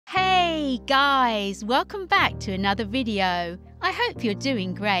Hey guys, welcome back to another video. I hope you're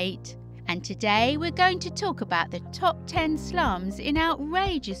doing great. And today we're going to talk about the top 10 slums in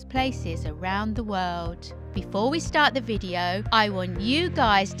outrageous places around the world. Before we start the video, I want you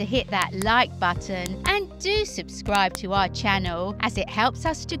guys to hit that like button and do subscribe to our channel as it helps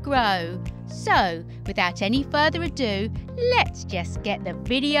us to grow. So, without any further ado, let's just get the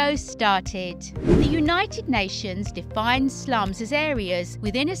video started. The United Nations defines slums as areas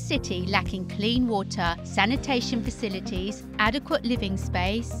within a city lacking clean water, sanitation facilities, adequate living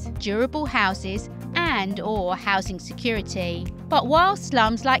space, durable houses, and/or housing security. But while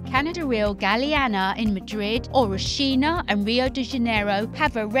slums like Canada Real Galiana in Madrid or Rochina and Rio de Janeiro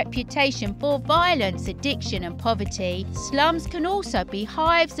have a reputation for violence, addiction and poverty, slums can also be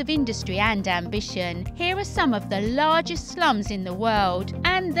hives of industry and ambition. Here are some of the largest slums in the world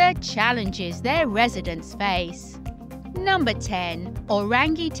and the challenges their residents face. Number 10.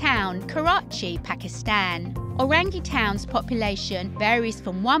 Orangi Town, Karachi, Pakistan. Orangi Town's population varies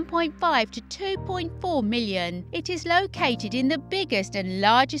from 1.5 to 2.4 million. It is located in the biggest and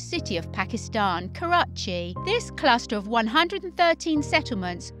largest city of Pakistan, Karachi. This cluster of 113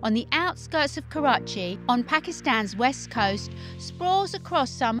 settlements on the outskirts of Karachi on Pakistan's west coast sprawls across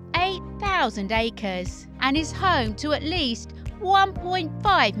some 8,000 acres and is home to at least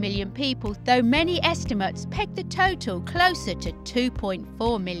 1.5 million people, though many estimates peg the total closer to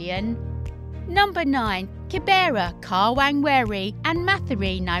 2.4 million. Number 9. Kibera, Kawangware and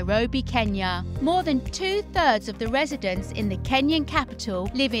Mathare, Nairobi, Kenya. More than 2/3 of the residents in the Kenyan capital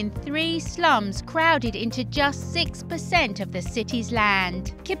live in 3 slums crowded into just 6% of the city's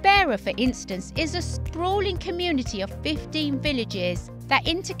land. Kibera, for instance, is a sprawling community of 15 villages that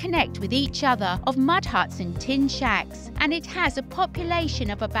interconnect with each other of mud huts and tin shacks, and it has a population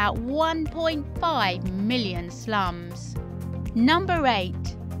of about 1.5 million slums. Number 8.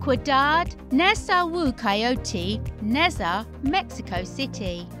 Ciudad, Nezahualcoyotl, Neza, Mexico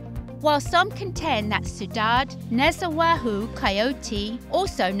City. While some contend that Ciudad, Nezahualcoyotl,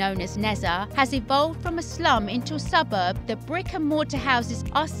 also known as Neza, has evolved from a slum into a suburb, the brick-and-mortar houses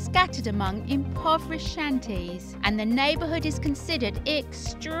are scattered among impoverished shanties, and the neighborhood is considered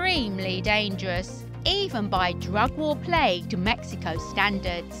extremely dangerous, even by drug war-plagued Mexico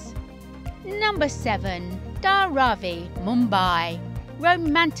standards. Number 7. Dharavi, Mumbai.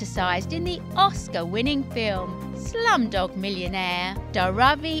 Romanticized in the Oscar-winning film Slumdog Millionaire,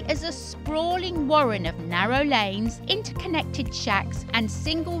 Dharavi is a sprawling warren of narrow lanes, interconnected shacks and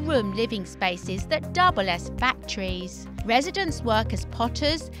single-room living spaces that double as factories. Residents work as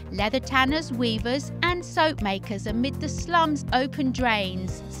potters, leather tanners, weavers and soap makers amid the slum's open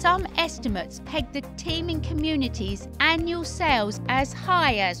drains. Some estimates peg the teeming community's annual sales as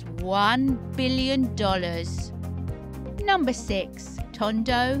high as $1 billion. Number 6.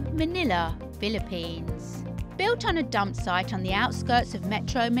 Tondo, Manila, Philippines. Built on a dump site on the outskirts of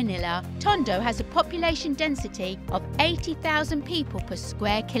Metro Manila, Tondo has a population density of 80,000 people per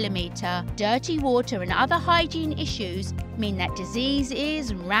square kilometre. Dirty water and other hygiene issues mean that disease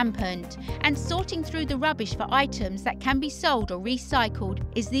is rampant, and sorting through the rubbish for items that can be sold or recycled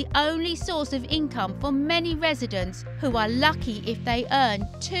is the only source of income for many residents, who are lucky if they earn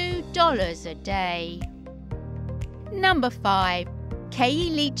 $2 a day. Number 5.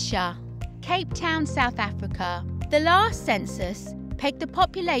 Khayelitsha, Cape Town, South Africa. The last census pegged the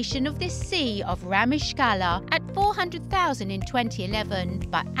population of this sea of Ramishkala at 400,000 in 2011,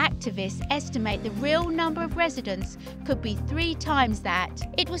 but activists estimate the real number of residents could be 3 times that.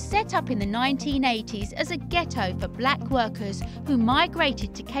 It was set up in the 1980s as a ghetto for black workers who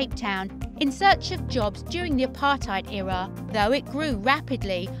migrated to Cape Town in search of jobs during the apartheid era, though it grew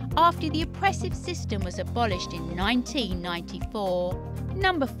rapidly after the oppressive system was abolished in 1994.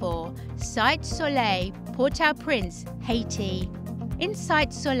 Number 4. Cite-Soleil, Port-au-Prince, Haiti. In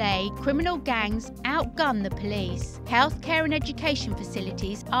Cite-Soleil, criminal gangs outgun the police. Healthcare and education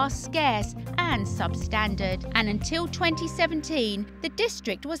facilities are scarce and substandard, and until 2017, the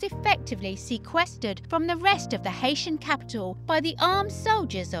district was effectively sequestered from the rest of the Haitian capital by the armed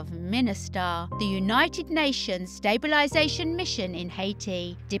soldiers of MINUSTAH, the United Nations Stabilization Mission in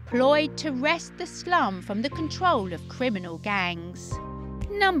Haiti, deployed to wrest the slum from the control of criminal gangs.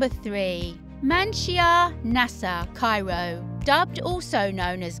 Number 3. Manshiyat, Nasser, Cairo. Dubbed also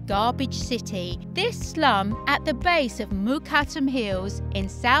known as Garbage City, this slum at the base of Mukatam Hills in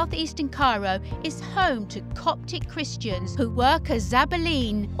southeastern Cairo is home to Coptic Christians who work as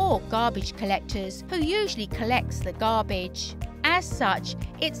zabaleen, or garbage collectors, who usually collects the garbage. As such,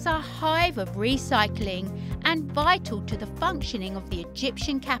 it's a hive of recycling and vital to the functioning of the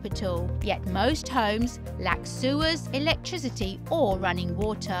Egyptian capital, yet most homes lack sewers, electricity or running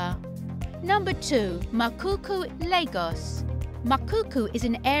water. Number 2. Makoko, Lagos. Makoko is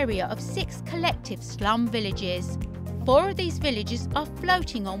an area of 6 collective slum villages. 4 of these villages are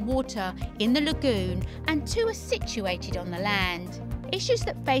floating on water in the lagoon and 2 are situated on the land. Issues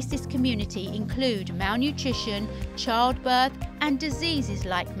that face this community include malnutrition, childbirth and diseases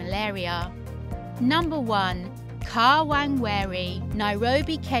like malaria. Number 1. Kawangware,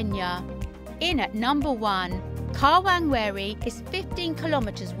 Nairobi, Kenya. In at number 1, Kawangware is 15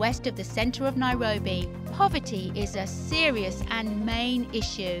 kilometers west of the centre of Nairobi. Poverty is a serious and main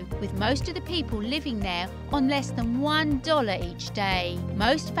issue, with most of the people living there on less than $1 each day.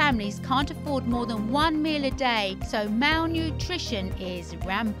 Most families can't afford more than 1 meal a day, so malnutrition is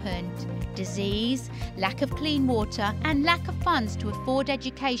rampant. Disease, lack of clean water and lack of funds to afford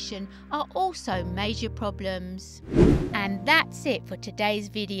education are also major problems. And that's it for today's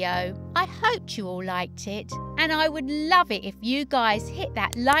video. I hope you all liked it, and I would love it if you guys hit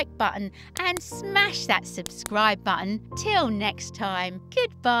that like button and smash that subscribe button. Till next time,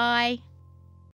 goodbye.